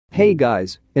Hey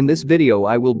guys, in this video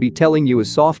I will be telling you a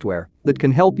software that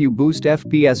can help you boost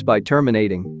FPS by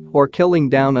terminating or killing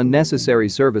down unnecessary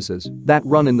services that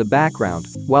run in the background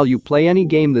while you play any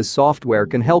game. This software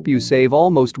can help you save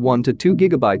almost 1 to 2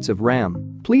 gigabytes of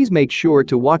RAM. Please make sure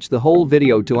to watch the whole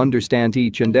video to understand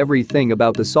each and everything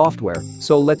about the software.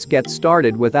 So let's get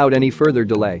started without any further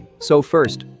delay. So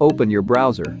first, open your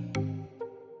browser.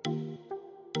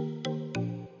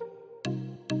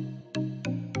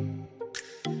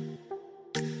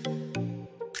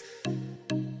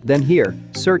 Then here,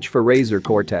 search for Razer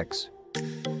Cortex.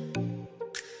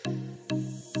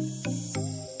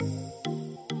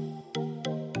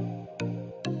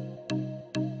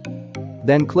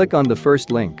 Then click on the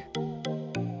first link.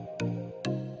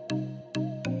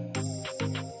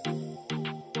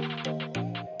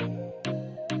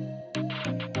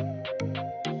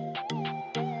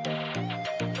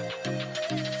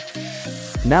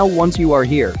 Now once you are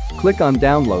here, click on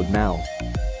Download Now.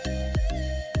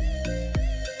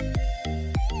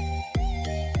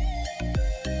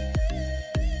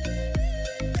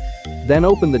 Then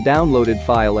open the downloaded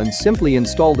file and simply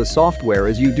install the software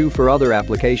as you do for other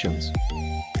applications.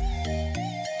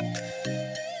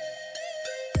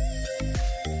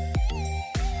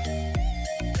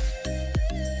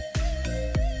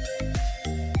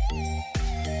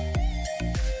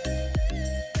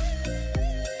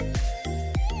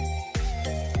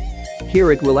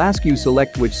 Here it will ask you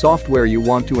select which software you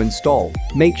want to install.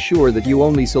 Make sure that you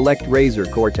only select Razer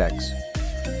Cortex.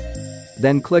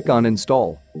 Then click on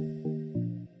Install.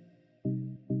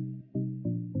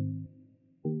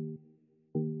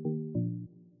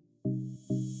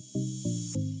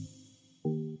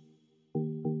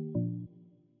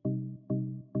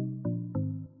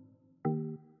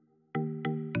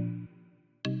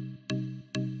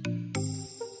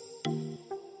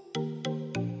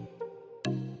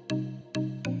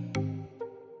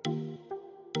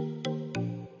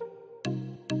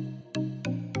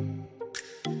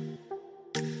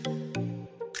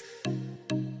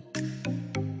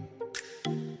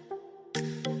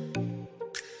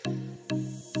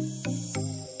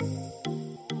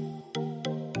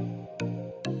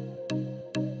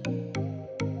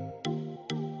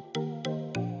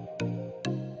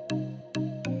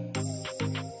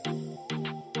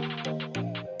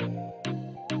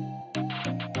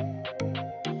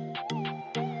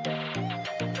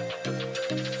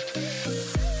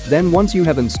 Then once you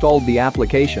have installed the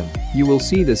application, you will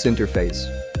see this interface.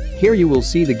 Here you will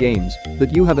see the games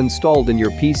that you have installed in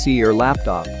your PC or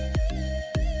laptop.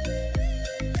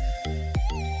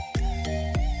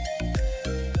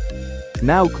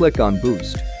 Now click on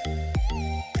Boost.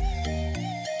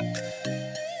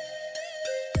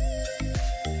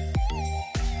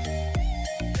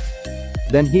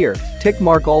 Then here, tick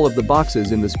mark all of the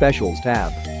boxes in the Specials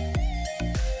tab.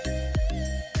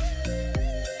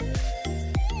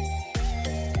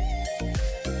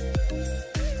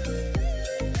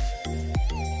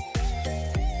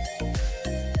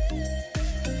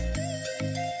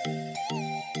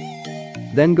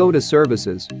 Then go to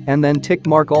Services, and then tick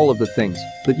mark all of the things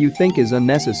that you think is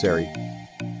unnecessary.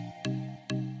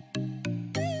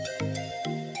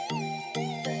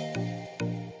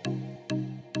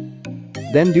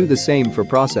 Then do the same for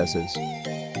processes.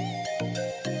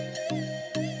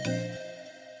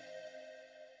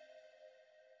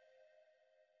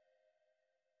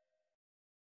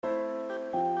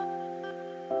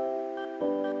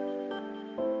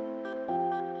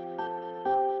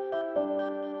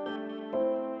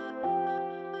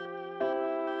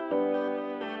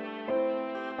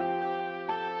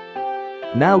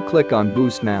 Now click on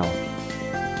Boost Now.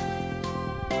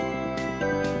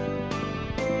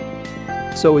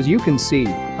 So as you can see,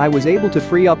 I was able to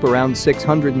free up around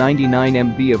 699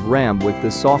 MB of RAM with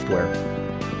this software.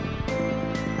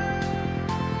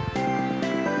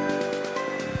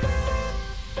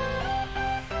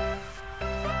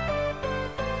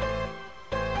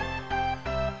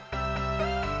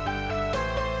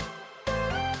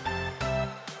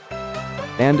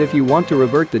 And if you want to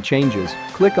revert the changes,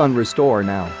 click on Restore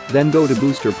Now, then go to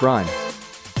Booster Prime.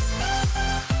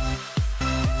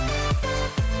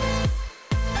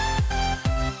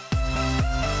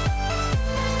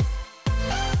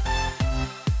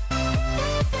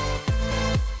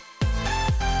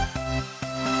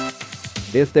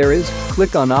 If there is,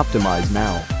 click on Optimize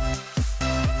Now.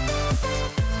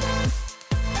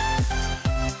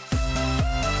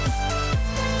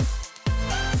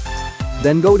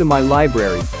 Then go to My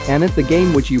Library, and if the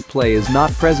game which you play is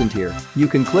not present here, you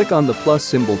can click on the plus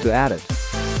symbol to add it.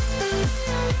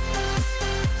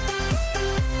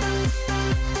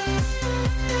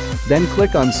 Then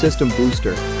click on System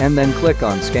Booster, and then click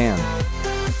on Scan.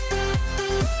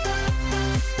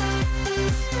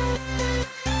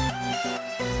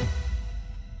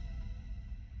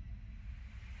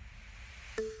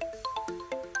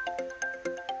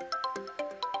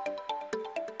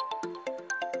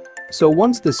 So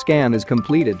once the scan is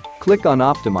completed, click on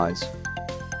Optimize.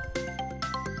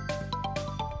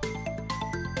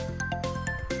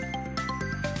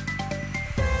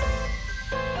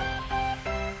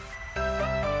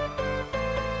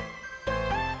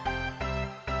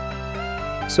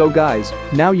 So guys,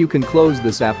 now you can close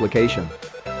this application.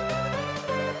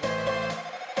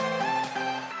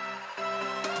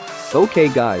 Okay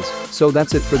guys, so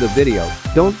that's it for the video.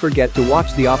 Don't forget to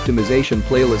watch the optimization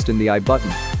playlist in the I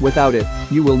button. Without it,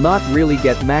 you will not really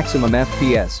get maximum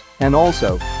FPS. And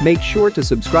also, make sure to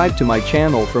subscribe to my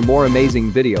channel for more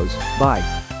amazing videos.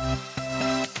 Bye.